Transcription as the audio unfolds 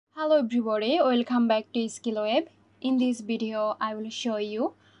everybody, welcome back to Skill Web. In this video, I will show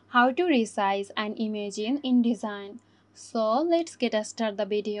you how to resize an image in InDesign. So let's get started the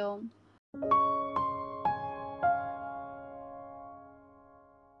video.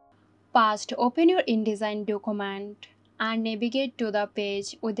 First, open your InDesign document and navigate to the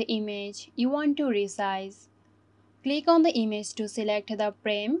page with the image you want to resize. Click on the image to select the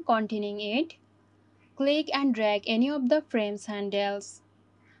frame containing it. Click and drag any of the frame's handles,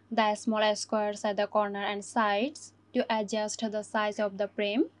 the small squares at the corner and sides, to adjust the size of the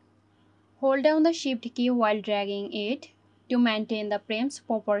frame. Hold down the Shift key while dragging it to maintain the frame's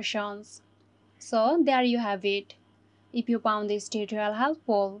proportions. So there you have it. If you found this tutorial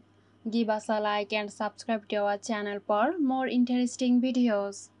helpful, give us a like and subscribe to our channel for more interesting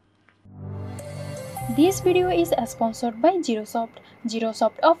videos. This video is sponsored by Zerosoft.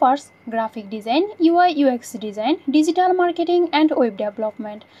 Zerosoft offers graphic design, UI UX design, digital marketing and web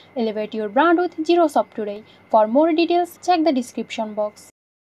development. Elevate your brand with Zerosoft today. For more details, check the description box.